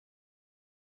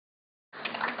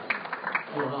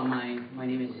Aloha, my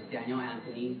name is Daniel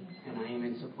Anthony, and I am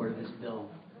in support of this bill.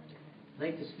 I'd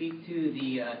like to speak to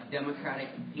the Democratic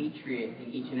patriot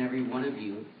in each and every one of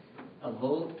you. A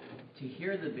vote to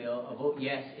hear the bill, a vote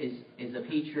yes, is a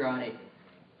patriotic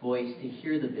voice to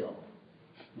hear the bill.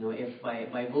 You know, if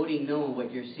by voting no,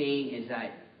 what you're saying is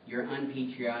that you're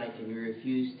unpatriotic and you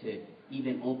refuse to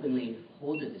even openly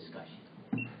hold a discussion.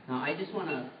 Now, I just want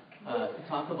to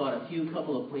talk about a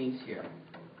couple of points here.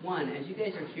 One, as you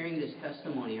guys are hearing this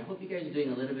testimony, I hope you guys are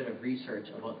doing a little bit of research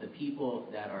about the people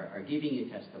that are giving you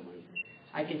testimony.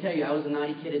 I can tell you, I was a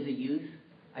naughty kid as a youth.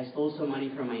 I stole some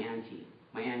money from my auntie.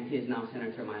 My auntie is now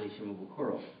Senator Miley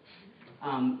Shimabukuro.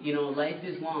 You know, life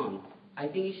is long. I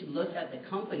think you should look at the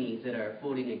companies that are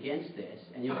voting against this,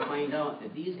 and you'll find out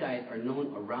that these guys are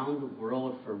known around the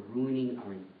world for ruining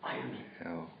our environment.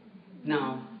 Hell.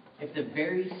 Now, if the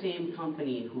very same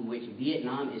company which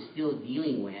Vietnam is still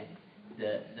dealing with,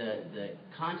 the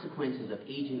consequences of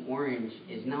Agent Orange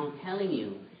is now telling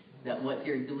you that what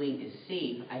they're doing is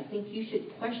safe, I think you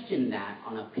should question that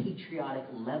on a patriotic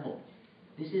level.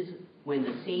 This is when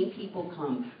the same people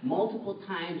come multiple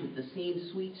times with the same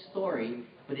sweet story,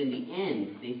 but in the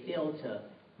end, they fail to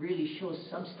really show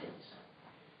substance.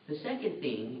 The second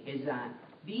thing is that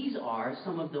these are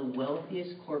some of the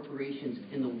wealthiest corporations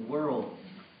in the world.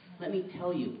 Let me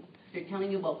tell you, if they're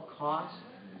telling you about cost,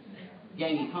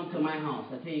 gang, you come to my house,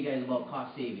 I'll tell you guys about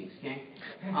cost savings, okay?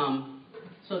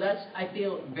 So that's, I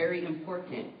feel, very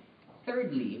important.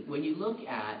 Thirdly, when you look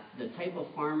at the type of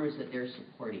farmers that they're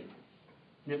supporting,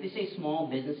 and if they say small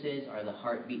businesses are the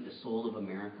heartbeat, the soul of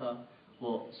America,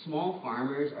 well, small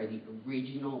farmers are the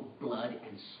original blood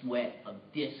and sweat of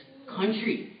this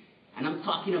country. And I'm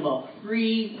talking about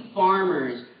free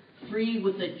farmers, free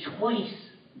with a choice.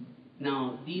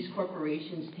 Now, these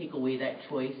corporations take away that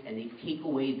choice, and they take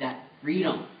away that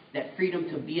freedom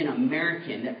to be an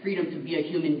American, that freedom to be a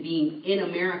human being in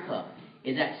America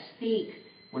is at stake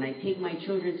when I take my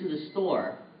children to the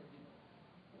store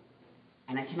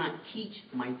and I cannot teach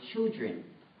my children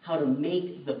how to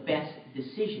make the best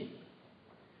decision.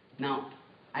 Now,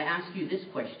 I ask you this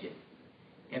question.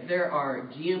 If there are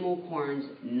GMO corns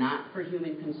not for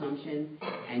human consumption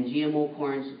and GMO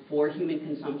corns for human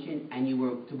consumption, and you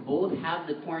were to both have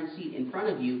the corn seed in front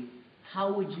of you,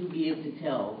 how would you be able to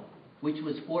tell which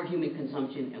was for human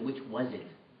consumption and which wasn't?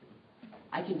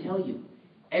 I can tell you,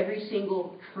 every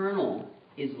single kernel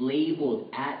is labeled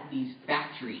at these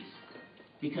factories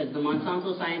because the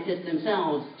Monsanto scientists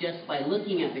themselves, just by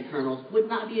looking at the kernels, would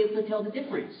not be able to tell the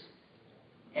difference.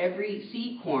 Every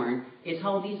seed corn is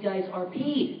how these guys are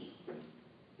paid.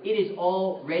 It is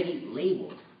already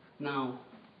labeled. Now,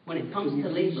 when it comes to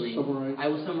labeling, I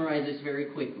will summarize this very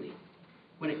quickly.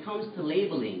 When it comes to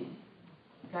labeling,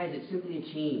 guys, it's simply a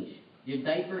change. Your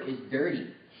diaper is dirty.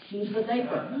 Change the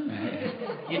diaper.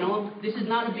 You know, this is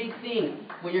not a big thing.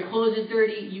 When your clothes is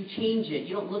dirty, you change it.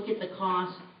 You don't look at the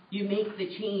cost. You make the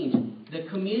change. The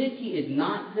community is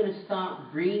not going to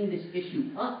stop bringing this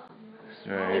issue up.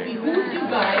 Right. It behooves you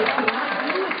guys to not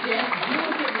deal with this. Deal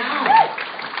with it now.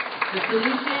 The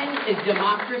solution is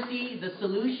democracy. The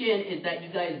solution is that you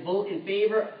guys vote in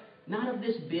favor, not of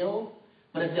this bill,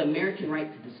 but of the American right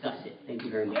to discuss it. Thank you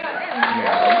very much. Yeah.